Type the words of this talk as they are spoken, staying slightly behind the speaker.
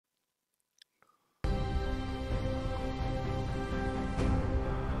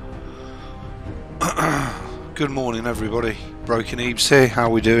Good morning everybody, Broken Ebeez here, how are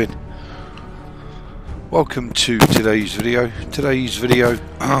we doing? Welcome to today's video.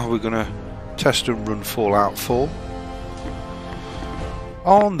 We're going to test and run Fallout 4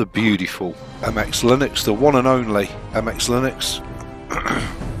 on the beautiful MX Linux, the one and only MX Linux.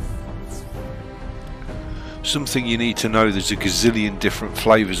 Something you need to know, there's a gazillion different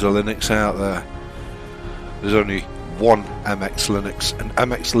flavours of Linux out there. There's only one MX Linux, and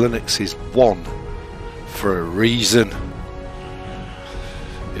MX Linux is one for a reason.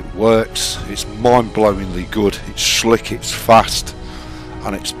 It works, it's mind-blowingly good, it's slick, it's fast,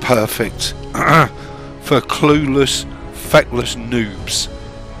 and it's perfect for clueless, feckless noobs,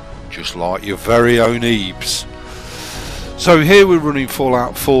 just like your very own Ebeez. So here we're running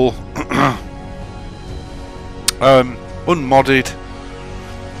Fallout 4, unmodded,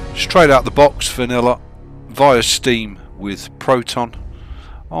 straight out the box, vanilla, via Steam with Proton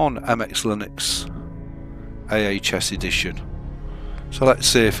on MX Linux AHS Edition. So let's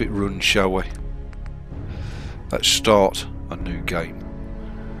see if it runs, shall we? Let's start a new game.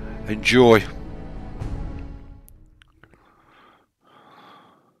 Enjoy.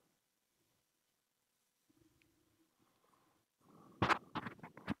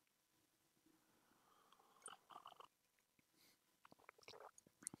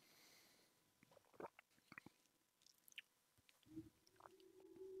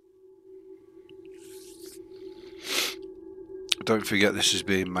 Don't forget this is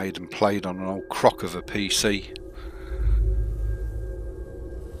being made and played on an old crock of a PC.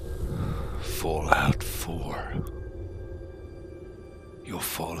 Fallout 4. Your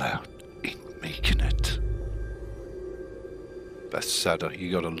Fallout ain't making it. Bethesda,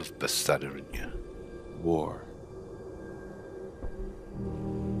 you gotta love Bethesda, ain't you? War.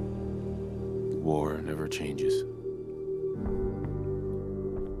 War never changes.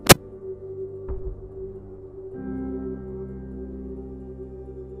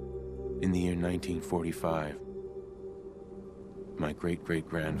 In the year 1945, my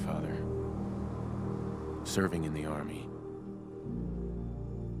great-great-grandfather, serving in the army,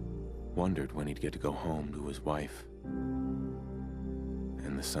 wondered when he'd get to go home to his wife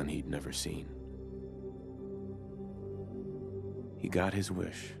and the son he'd never seen. He got his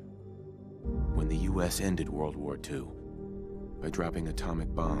wish when the U.S. ended World War II by dropping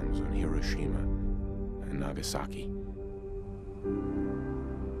atomic bombs on Hiroshima and Nagasaki.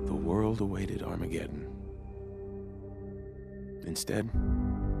 The world awaited Armageddon. Instead,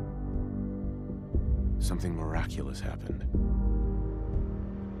 something miraculous happened.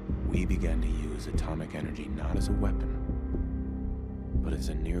 We began to use atomic energy not as a weapon, but as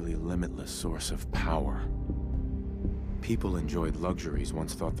a nearly limitless source of power. People enjoyed luxuries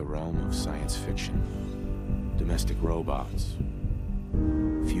once thought the realm of science fiction. Domestic robots,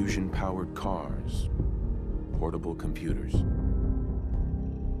 fusion-powered cars, portable computers.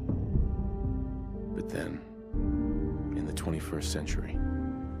 But then, in the 21st century,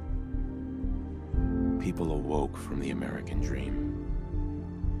 people awoke from the American dream.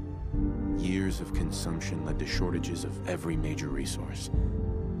 Years of consumption led to shortages of every major resource.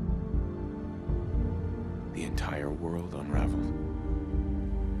 The entire world unraveled.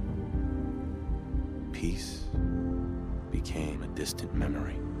 Peace became a distant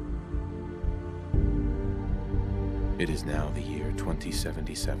memory. It is now the year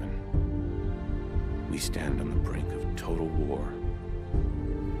 2077. We stand on the brink of total war.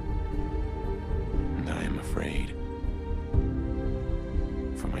 And I am afraid.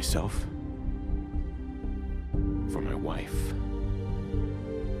 For myself, for my wife,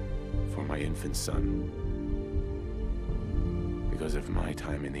 for my infant son. Because if my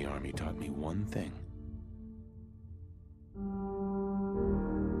time in the army taught me one thing,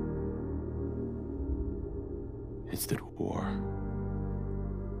 it's that war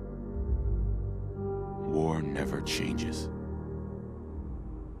never changes.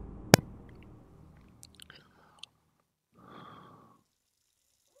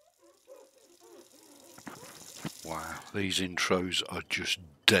 Wow, these intros are just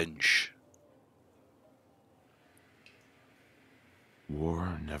dense.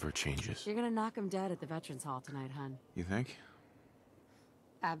 War never changes. You're gonna knock him dead at the Veterans Hall tonight, hun. You think?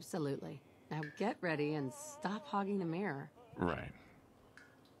 Absolutely. Now get ready and stop hogging the mirror. Right.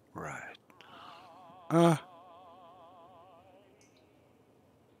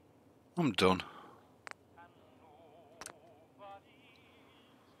 I'm done.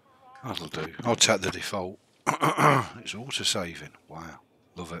 That'll do. I'll take the default. It's auto-saving. Wow.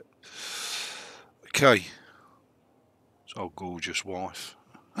 Love it. Okay. It's our gorgeous wife.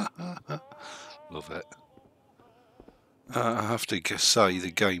 Love it. I have to say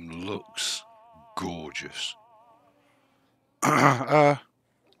the game looks gorgeous. And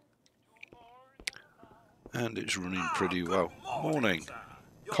it's running pretty well. Morning.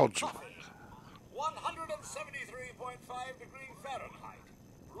 Cods. 173.5 degrees Fahrenheit.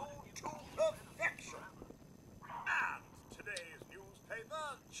 Brewed to perfection. And today's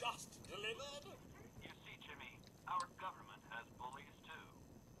newspaper just delivered. You see, Jimmy, our government has bullies too.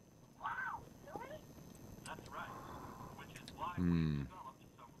 Wow, really? That's right. Which is why we developed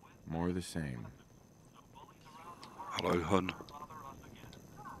some More of the same. bullies around the world Hello, hun. bother us again.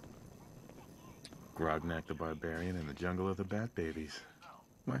 Grognak the Barbarian in the Jungle of the Bat Babies.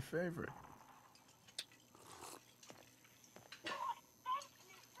 My favorite.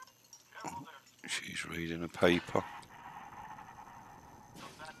 She's reading a paper.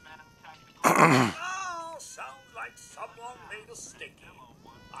 Oh, sounds like someone made a sticky.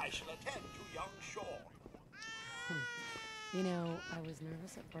 I shall attend to young Sean. You know, I was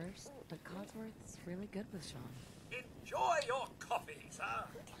nervous at first, but Codsworth's really good with Sean. Enjoy your coffee, sir.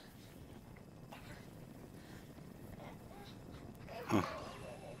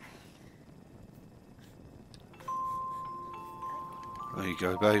 There you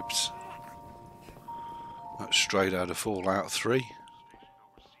go, babes. That's straight out of Fallout 3. Stationed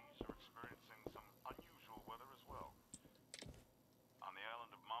overseas are experiencing some unusual weather as well. On the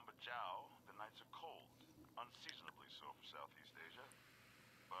island of Mamba Chao, the nights are cold, unseasonably so for Southeast Asia.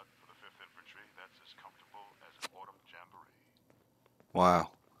 But for the 5th Infantry, that's as comfortable as an autumn jamboree.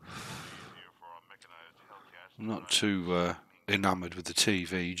 Wow. Easier for our mechanized Hellcats I'm not too enamoured with the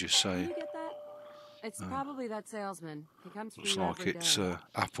TV, just Do saying. you get that? It's probably that salesman. He comes for Looks you like every it's day.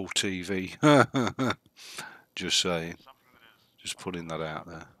 Apple TV. Just saying. Just putting that out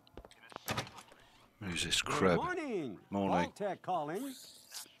there. Who's this Good crab? morning. Morning. Tech calling.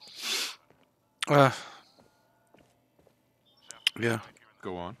 Yeah.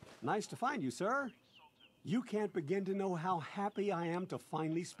 Go on. Nice to find you, sir. You can't begin to know how happy I am to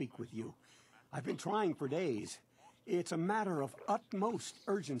finally speak with you. I've been trying for days. It's a matter of utmost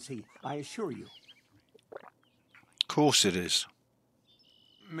urgency, I assure you. Of course it is.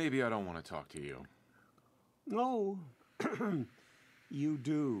 Maybe I don't want to talk to you. No, you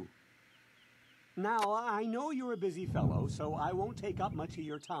do. Now, I know you're a busy fellow, so I won't take up much of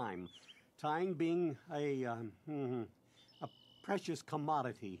your time. Time being a precious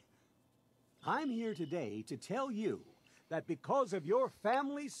commodity. I'm here today to tell you that because of your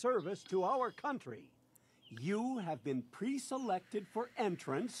family service to our country, you have been pre-selected for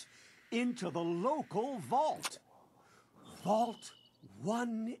entrance into the local vault. Vault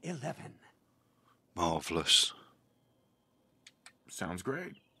 111. Marvellous. Sounds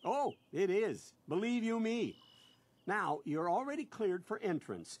great. Oh, it is. Believe you me. Now, you're already cleared for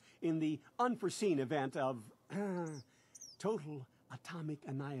entrance in the unforeseen event of total atomic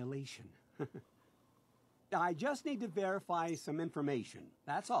annihilation. I just need to verify some information.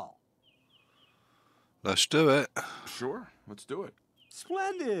 That's all. Let's do it. Sure, let's do it.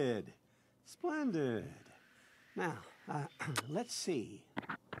 Splendid. Splendid. Now, let's see.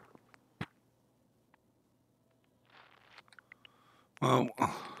 Well,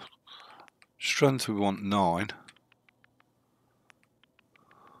 strength we want 9.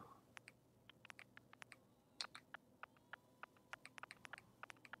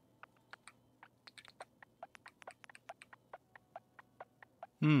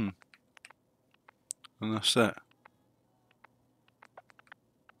 And that's it.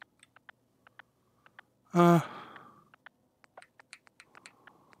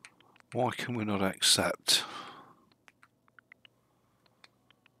 Why can we not accept?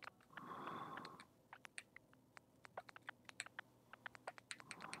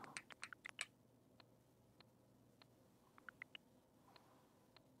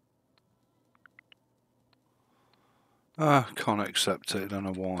 Can't accept it, don't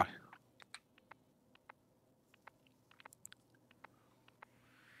know why.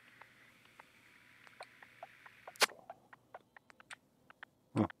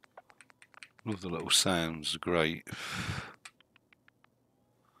 Love the little sounds, great.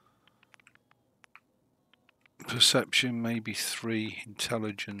 Perception, maybe 3.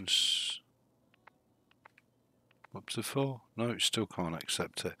 Intelligence, up to 4. No, still can't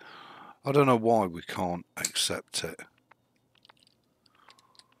accept it. I don't know why we can't accept it.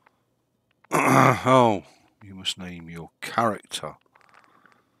 Oh, you must name your character.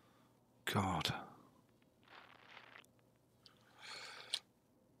 God.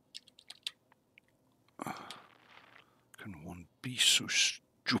 Can one be so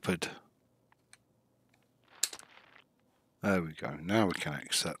stupid? There we go. Now we can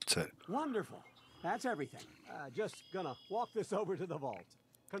accept it. Wonderful. That's everything. Just gonna walk this over to the vault.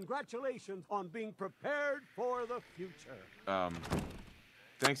 Congratulations on being prepared for the future.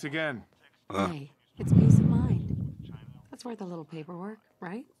 Thanks again. Hey, it's peace of mind. That's worth a little paperwork,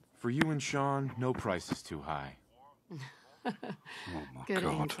 right? For you and Sean, no price is too high. Oh my Good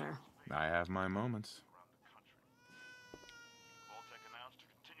God. answer. I have my moments.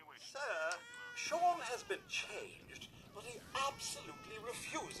 Sir, Sean has been changed, but he absolutely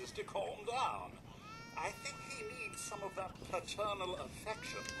refuses to calm down. I think he needs some of that paternal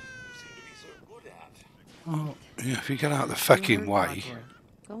affection you seem to be so good at. Oh, yeah, if you get out of the You fucking heard way.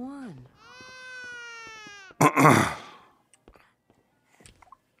 Cogsworth. Go on.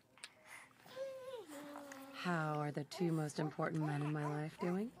 How are the two most important men in my life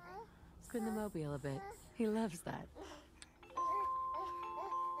doing? Spin the mobile a bit. He loves that.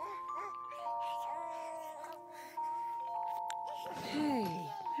 Hey,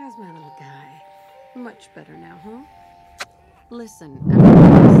 how's my little guy? Much better now, huh? Listen,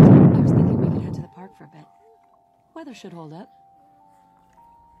 after breakfast, I was thinking we could head to the park for a bit. Weather should hold up.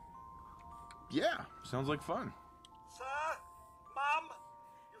 Yeah, sounds like fun. Sir, Mum,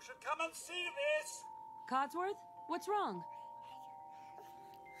 you should come and see this. Codsworth, what's wrong?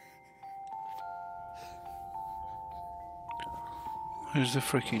 Where's the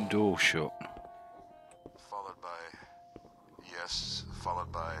freaking door shut?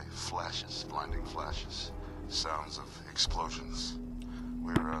 Followed by flashes, blinding flashes, sounds of explosions.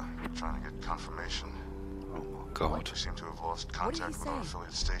 We're trying to get confirmation. Oh my God. We seem to have lost contact with our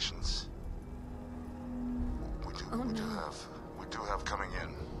affiliate stations. We do have coming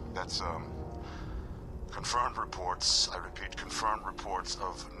in. That's confirmed reports. I repeat, confirmed reports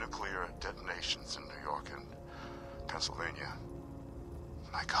of nuclear detonations in New York and Pennsylvania.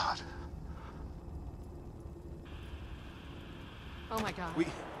 My God. Oh my God.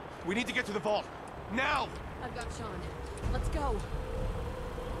 We need to get to the vault. Now! I've got Sean. Let's go.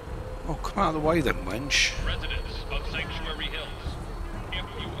 Oh, come out of the way then, wench. Residents of Sanctuary Hills, if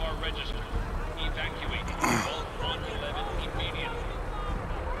you are registered, evacuate Vault 111 immediately.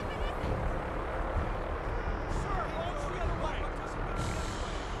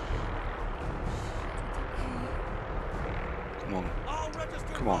 Come on.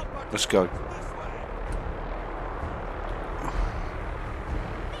 Come on. Let's go.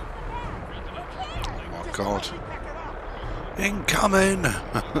 Oh my God. Incoming!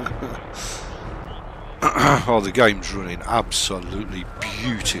 Oh, the game's running absolutely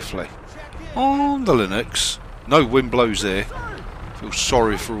beautifully. On the Linux. No wind blows there. Feel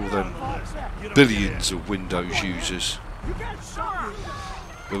sorry for all them billions of Windows users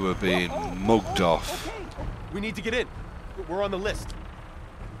who are being mugged off. We need to get in. We're on the list.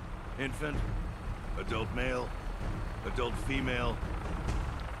 Infant, adult male, adult female.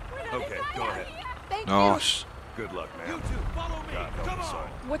 Okay, go ahead. Nice. Good luck, man. You two, follow me. God help Come us on. all.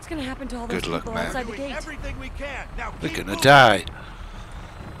 What's gonna happen to all those Good luck, people man. outside the gate? Everything we can. Now They're keep gonna moving. die.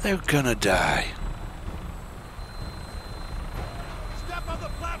 They're gonna die. Step on the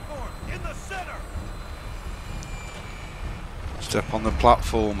platform in the center. Step on the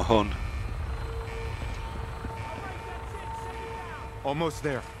platform, hun. Almost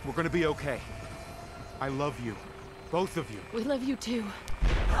there. We're gonna be okay. I love you. Both of you. We love you too.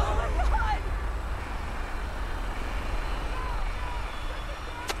 Oh my God.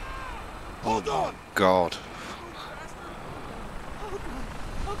 Oh God! Oh God!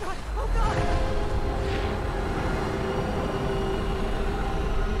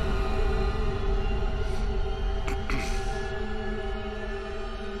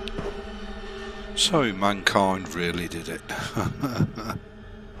 So mankind really did it.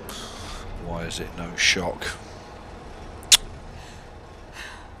 Why is it no shock?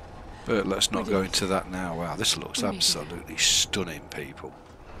 But let's not go into that now. Wow, this looks absolutely stunning, people.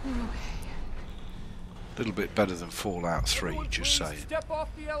 A little bit better than Fallout 3, just saying. Step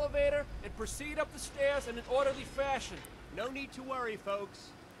off the elevator and proceed up the stairs in an orderly fashion. No need to worry, folks.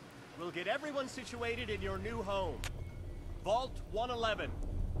 We'll get everyone situated in your new home. Vault 111.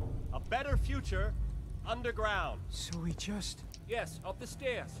 A better future underground. So we just... Yes, up the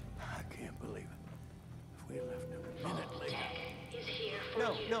stairs. I can't believe it. If we had left him a minute later...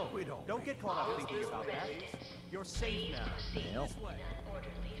 No, we don't get caught up thinking about that. You're safe now. Male, This way.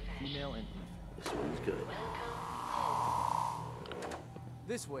 female, and... This one's good.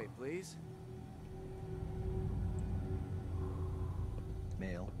 This way, please.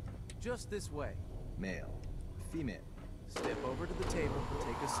 Male, Just this way. male, female. Step over to the table and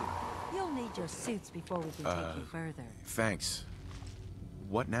take a seat. You'll need your suits before we can take you further. Thanks.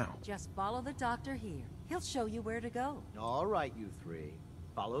 What now? Just follow the doctor here. He'll show you where to go. All right, you three.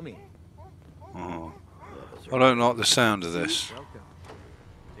 Follow me. Oh, I don't like the sound of this. Welcome.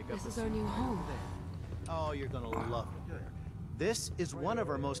 This is our new home. Oh, you're gonna love it. This is one of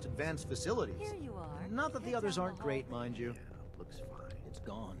our most advanced facilities. Here you are. Not that the others aren't great, mind you. Looks fine. It's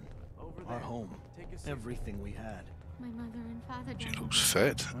gone. Our home. Everything we had. My mother and father She died. looks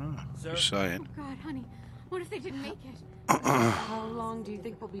fit. Oh, you're saying. Oh God, honey, what if they didn't make it? How long do you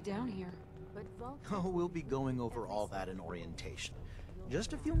think we'll be down here? But Oh, we'll be going over all that in orientation.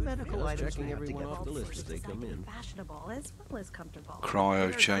 Just a few medical items we have to get off the list as they come in. Fashionable as well as comfortable.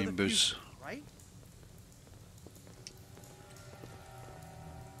 Cryo chambers. Right?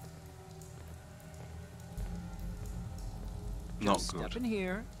 Not Step good. in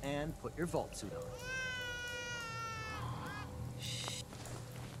here and put your vault suit on.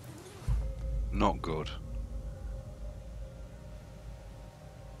 Not good.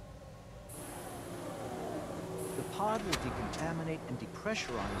 The pod will decontaminate and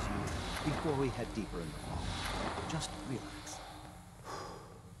depressurize you before we head deeper in the vault. Just relax.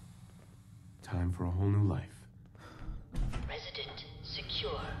 Time for a whole new life. Resident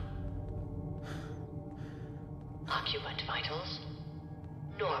secure. Occupant vitals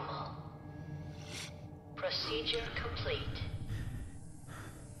normal. Procedure complete.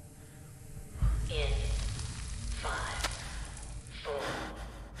 In 5, 4,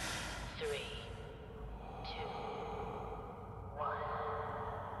 3, 2, 1.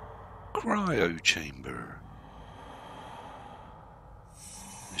 Cryo chamber.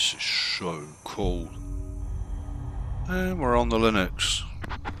 This is so cool. And we're on the Linux.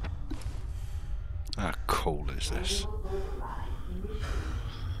 How cool is this?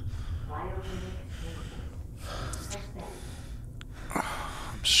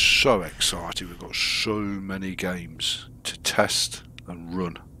 I'm so excited. We've got so many games to test and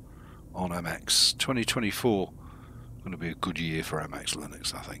run on MX. 2024 going to be a good year for MX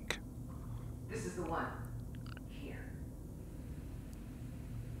Linux, I think. This is the one. Here.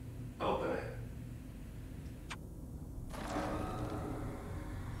 Open it.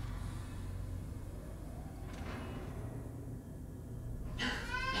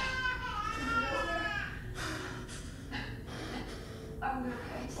 I'm okay.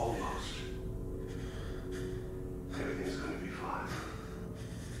 Almost. Everything's gonna be fine.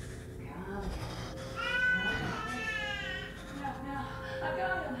 Come. No, I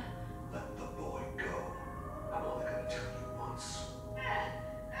got him. Let the boy go. I'm only gonna tell you once.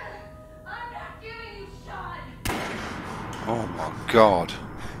 I'm not giving you Sean. Oh my god.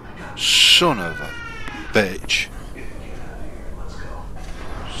 Son of a bitch. Let's go.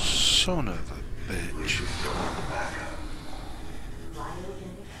 Son of a bitch.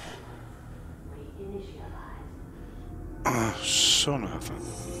 Son of a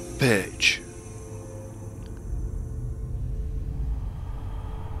bitch.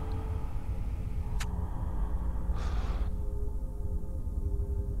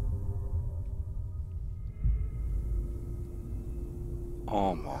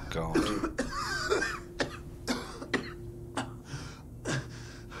 Oh my god.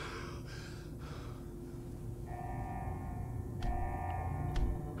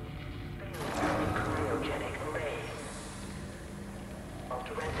 Cryogenic bay. All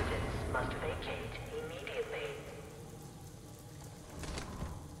residents must vacate immediately.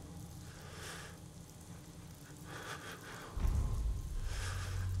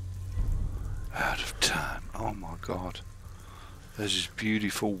 Out of time. Oh my god. There's his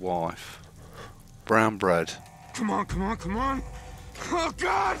beautiful wife. Brown bread. Come on, come on, come on! Oh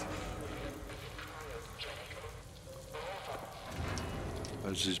God!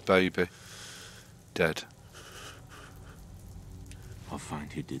 There's his baby. Dead. I'll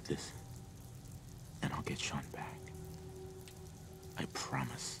find who did this. And I'll get Sean back. I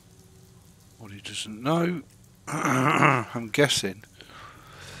promise. What he doesn't know, I'm guessing,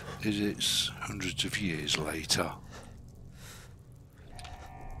 is it's hundreds of years later.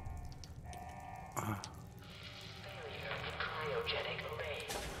 Cryogenic bay.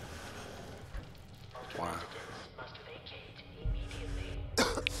 Wow. Must vacate immediately.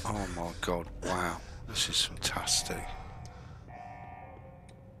 Oh my god, wow. This is fantastic.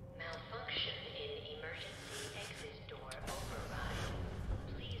 Malfunction in emergency exit door override.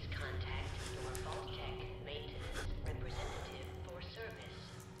 Please contact your Vault-Tec maintenance representative for service.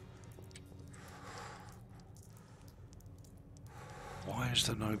 Why is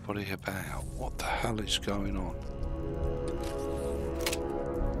there nobody about? What the hell is going on?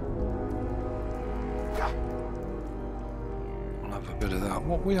 I'll have a bit of that.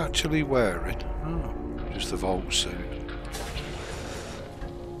 What are we actually wearing? Oh, just the Vault suit.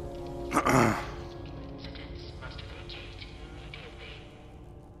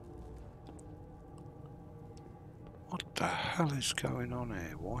 What the hell is going on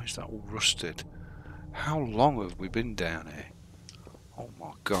here? Why is that all rusted? How long have we been down here? Oh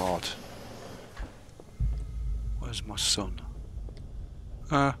my god. Where's my son?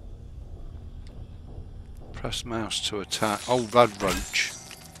 Press mouse to attack. Oh, rad roach.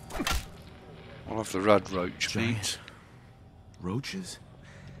 I'll have the rad roach meat. Roaches?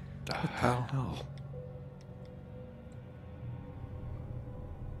 The What hell? the hell?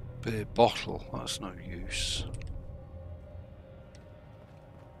 Beer bottle. That's no use.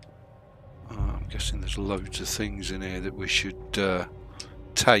 I'm guessing there's loads of things in here that we should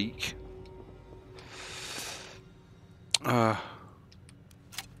take.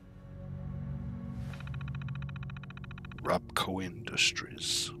 Rabco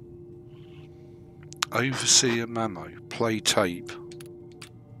Industries. Overseer memo. Play tape.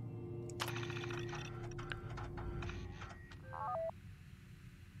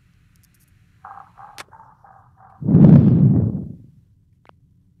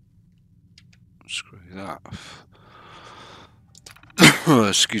 Screw that.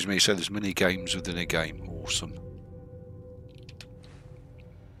 Excuse me, so there's mini games within a game. Awesome.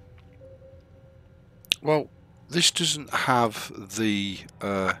 Well, this doesn't have the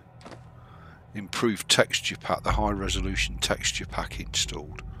improved texture pack, the high resolution texture pack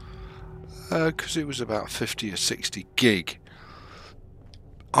installed, because it was about 50 or 60 gig,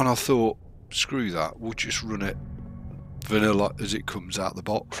 and I thought, screw that, we'll just run it vanilla as it comes out the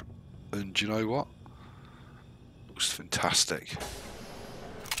box. And do you know what? Looks fantastic.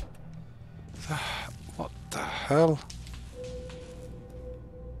 What the hell?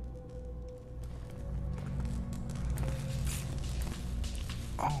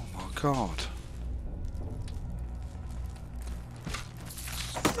 Oh my god.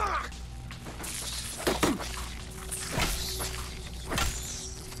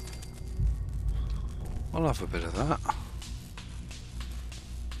 I'll have a bit of that.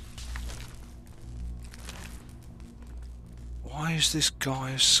 Why is this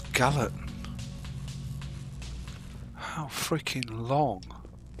guy a skeleton? How freaking long?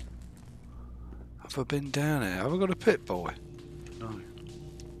 Have I been down here? Have I got a pit boy? No.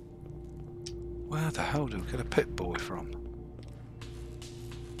 Where the hell do we get a pit boy from?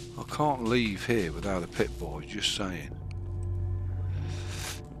 I can't leave here without a pit boy, just saying.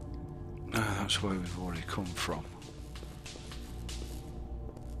 No, that's where we've already come from.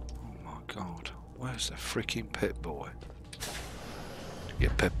 Oh my god, where's the freaking pit boy? Yeah,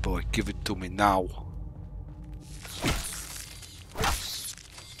 pit boy, give it to me now.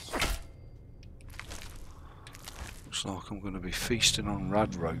 Looks like I'm going to be feasting on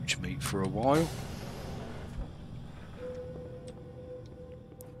rad roach meat for a while.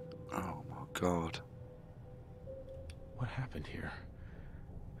 Oh my god. What happened here?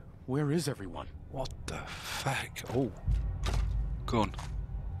 Where is everyone? What the fuck? Oh. Gun.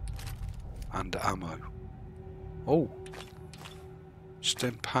 And ammo. Oh.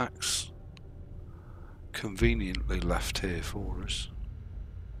 Stim packs. Conveniently left here for us.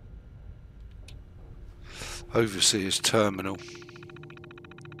 Overseer's terminal.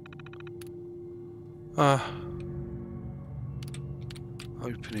 Open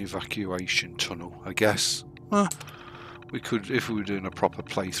evacuation tunnel, I guess. We could, if we were doing a proper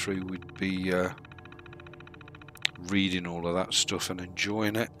playthrough, we'd be reading all of that stuff and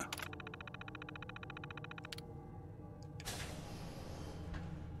enjoying it.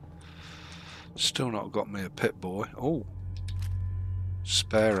 Still not got me a pit boy. Oh,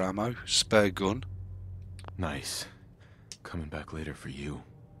 spare ammo, spare gun. Nice. Coming back later for you.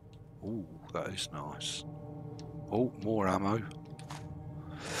 Oh, that is nice. Oh, more ammo.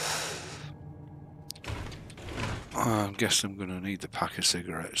 I guess I'm going to need the pack of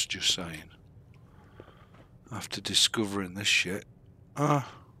cigarettes, just saying. After discovering this shit.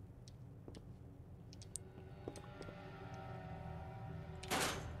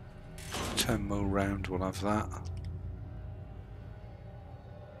 10 mil round, we'll have that.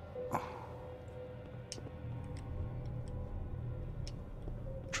 Oh.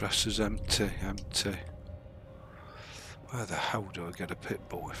 Dresser's empty, empty. Where the hell do I get a pit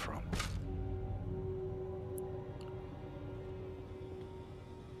boy from?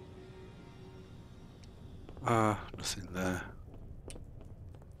 Nothing there.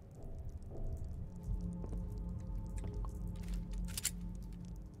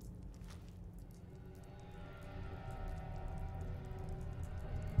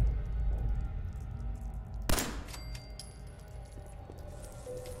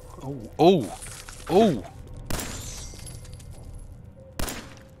 Oh, oh, oh!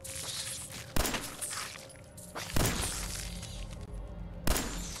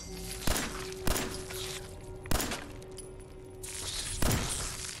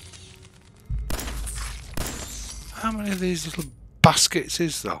 How many of these little baskets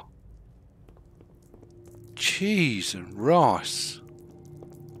is there? Cheese and rice.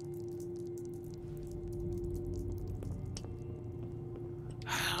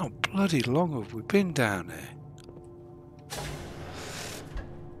 How bloody long have we been down here?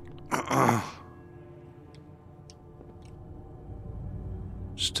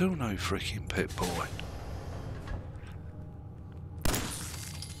 Still no freaking pit boy.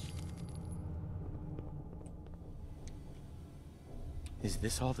 Is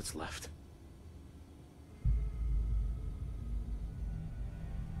this all that's left?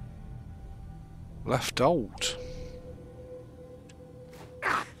 Left old.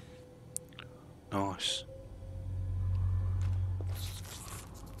 Nice.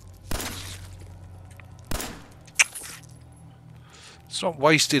 Stop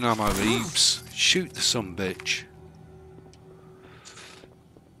wasting ammo, Ebeez. Shoot the sumbitch.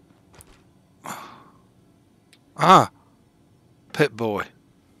 Ah! Pit boy.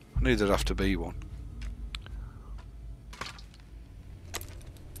 I knew there'd have to be one.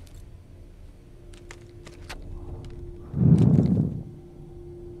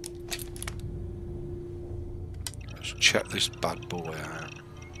 Let's check this bad boy out.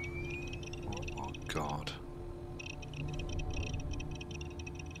 Oh my god.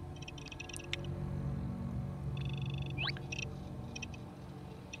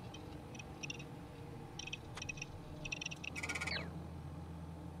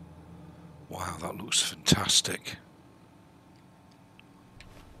 Wow, that looks fantastic.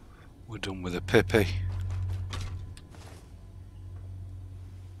 We're done with a pippy.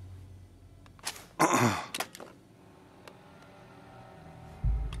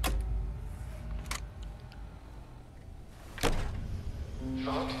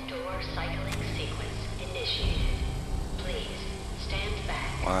 Vault door cycling sequence initiated. Please stand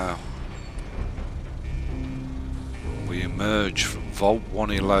back. Wow. We emerge from Vault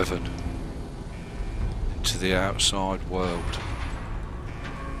 111 into the outside world.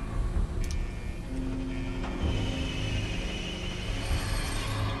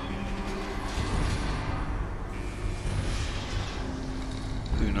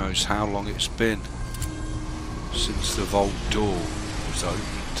 Who knows how long it's been since the vault door was opened.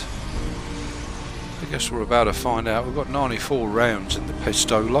 I guess we're about to find out. We've got 94 rounds in the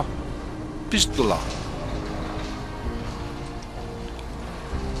pistola.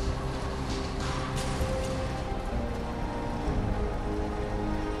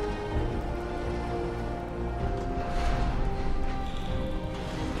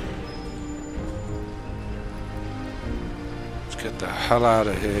 Let's get the hell out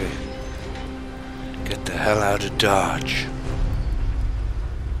of here. Get the hell out of Dodge.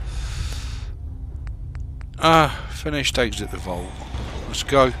 Finished, exit the vault. Let's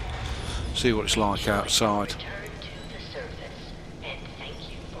go. See what it's like outside. Return to the surface, and thank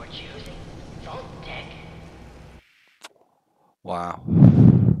you for choosing Vault Tech. Wow.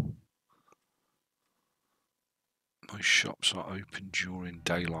 Most shops are open during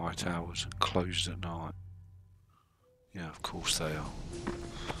daylight hours and closed at night. Yeah, of course they are.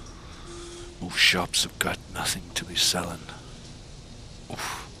 Most shops have got nothing to be selling.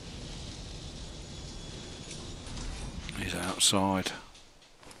 Oof. He's outside.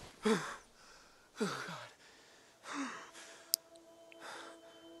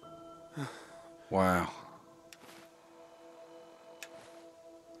 Wow.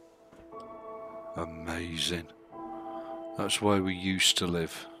 Amazing. That's where we used to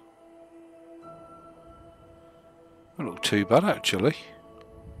live. Don't look too bad actually.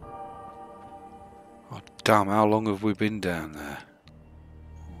 Oh damn, how long have we been down there?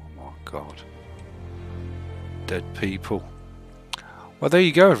 Oh my god. Dead people. Well, there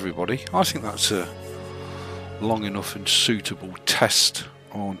you go everybody. I think that's a long enough and suitable test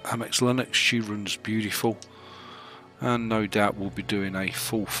on MX Linux. She runs beautiful, and no doubt we'll be doing a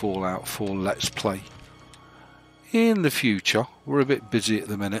full Fallout 4 Let's Play in the future. We're a bit busy at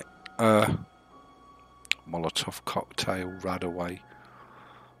the minute. Molotov cocktail right away.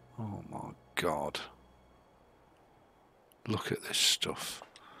 Oh my god. Look at this stuff.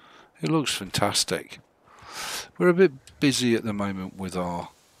 It looks fantastic. We're a bit busy at the moment with our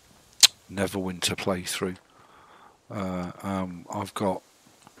Neverwinter playthrough. I've got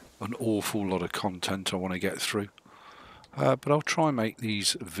an awful lot of content I want to get through. But I'll try and make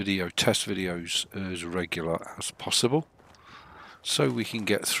these test videos as regular as possible, so we can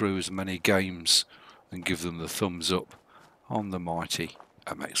get through as many games and give them the thumbs up on the mighty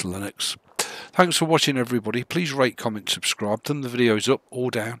MX Linux. Thanks for watching everybody. Please rate, comment, subscribe. Thumb the videos up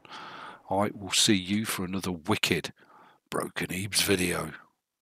or down. I will see you for another wicked Broken Ebeez video.